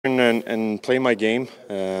and play my game,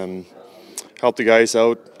 help the guys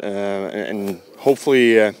out, and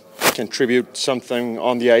hopefully contribute something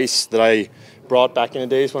on the ice that I brought back in the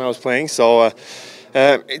days when I was playing. So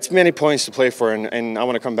it's many points to play for, and I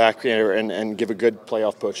want to come back here and give a good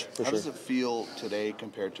playoff push for sure. How does it feel today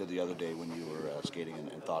compared to the other day when you were skating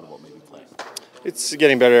and thought about maybe playing? It's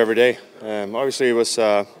getting better every day. Obviously,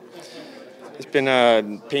 it's been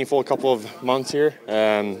a painful couple of months here.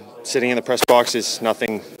 Sitting in the press box is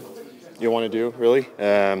nothing you want to do, really.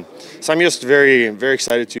 So I'm just very, very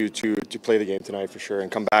excited to play the game tonight for sure, and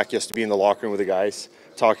come back just to be in the locker room with the guys,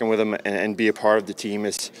 talking with them, and be a part of the team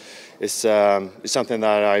is something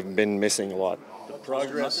that I've been missing a lot. The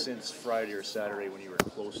progress since Friday or Saturday when you were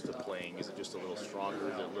close to playing, is it just a little stronger?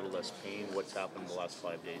 Is it a little less pain? What's happened in the last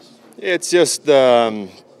 5 days? It's just the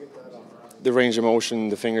range of motion.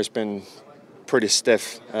 The finger's been pretty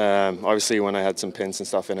stiff, obviously when I had some pins and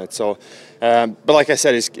stuff in it. So, but like I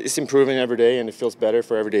said, it's improving every day, and it feels better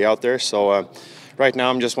for every day out there. So right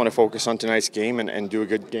now I just want to focus on tonight's game and do a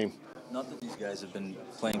good game. Not that these guys have been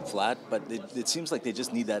playing flat, but it seems like they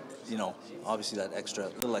just need that, obviously that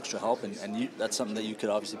little extra help, and that's something that you could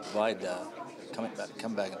obviously provide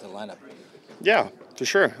come back into the lineup. Yeah, for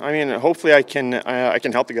sure. I mean, hopefully I can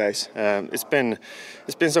help the guys. It's been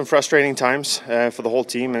some frustrating times for the whole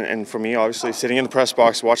team and for me, obviously, sitting in the press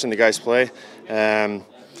box watching the guys play. I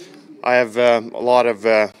have a lot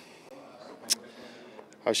of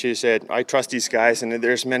how should you say it? I trust these guys, and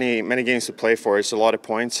there's many games to play for. It's a lot of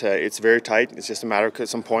points. It's very tight. It's just a matter of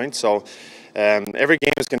some points. So every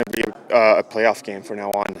game is going to be a playoff game from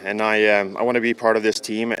now on, and I want to be part of this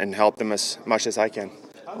team and help them as much as I can.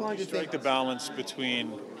 How long do you strike the balance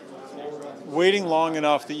between waiting long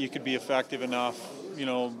enough that you could be effective enough,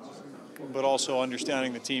 but also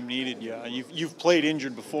understanding the team needed you? You've played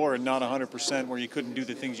injured before and not 100% where you couldn't do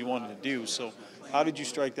the things you wanted to do. So how did you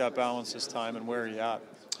strike that balance this time, and where are you at?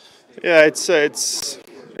 Yeah, it's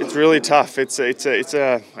really tough.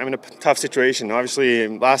 I'm in a tough situation. Obviously,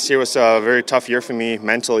 last year was a very tough year for me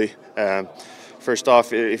mentally. First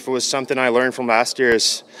off, if it was something I learned from last year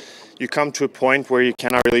is you come to a point where you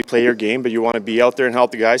cannot really play your game, but you want to be out there and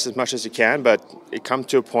help the guys as much as you can. But it comes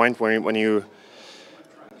to a point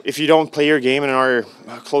if you don't play your game and are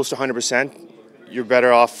close to 100%, you're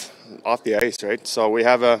better off the ice, right? So we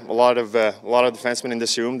have a lot of defensemen in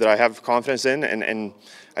this room that I have confidence in, and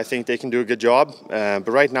I think they can do a good job. But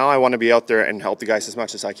right now, I want to be out there and help the guys as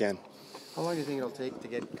much as I can. How long do you think it'll take to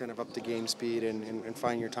get kind of up to game speed and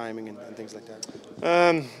find your timing and things like that?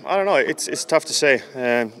 I don't know. It's tough to say.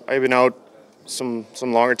 I've been out some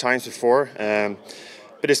longer times before,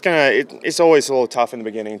 but it's always a little tough in the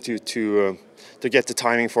beginning to get the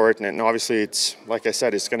timing for it. And obviously, it's like I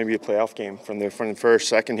said, it's going to be a playoff game from the first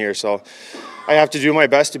second here. So I have to do my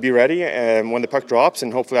best to be ready when the puck drops,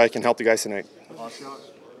 and hopefully I can help the guys tonight.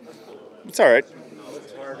 It's all right.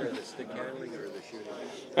 What's harder, the stick handling or the shooting?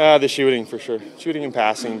 The shooting for sure, shooting and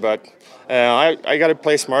passing. But I got to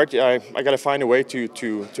play smart. I got to find a way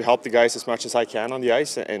to help the guys as much as I can on the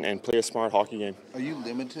ice and play a smart hockey game. Are you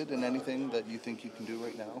limited in anything that you think you can do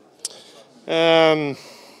right now?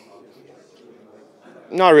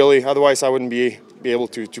 Not really. Otherwise, I wouldn't be able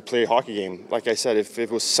to play a hockey game. Like I said, if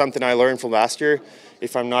it was something I learned from last year,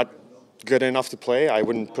 if I'm not good enough to play, I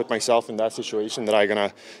wouldn't put myself in that situation that I'm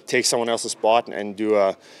gonna take someone else's spot and do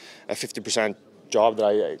a 50% job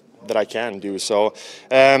that I can do. So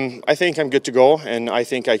I think I'm good to go, and I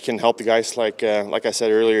think I can help the guys. Like I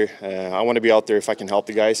said earlier, I want to be out there if I can help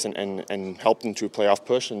the guys and help them to a playoff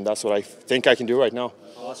push, and that's what I think I can do right now.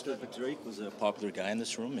 Oscar Drake was a popular guy in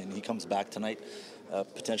this room, and he comes back tonight,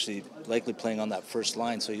 potentially likely playing on that first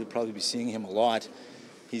line, so you'll probably be seeing him a lot.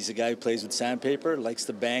 He's a guy who plays with sandpaper, likes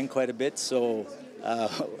to bang quite a bit. So,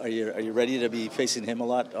 are you ready to be facing him a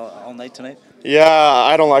lot all night tonight? Yeah,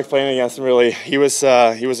 I don't like playing against him really. He was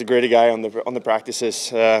a great guy on the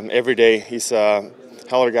practices every day. He's a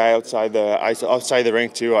hell of a guy outside the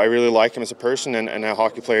rink too. I really like him as a person and a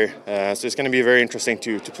hockey player. So it's going to be very interesting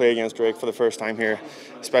to play against Drake for the first time here,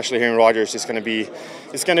 especially here in Rogers. It's going to be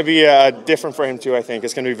different for him too. I think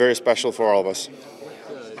it's going to be very special for all of us.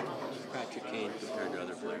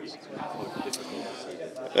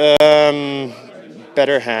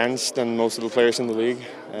 Better hands than most of the players in the league.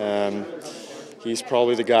 He's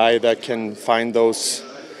probably the guy that can find those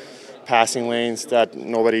passing lanes that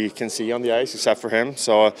nobody can see on the ice except for him.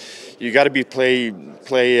 So you got to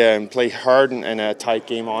play hard and a tight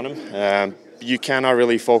game on him. You cannot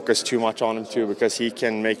really focus too much on him too, because he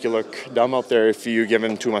can make you look dumb out there if you give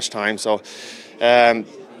him too much time. So.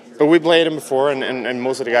 But but we played him before, and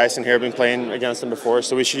most of the guys in here have been playing against him before,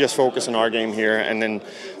 so we should just focus on our game here. And then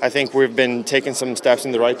I think we've been taking some steps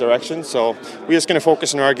in the right direction, so we're just going to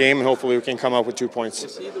focus on our game, and hopefully we can come up with 2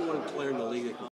 points.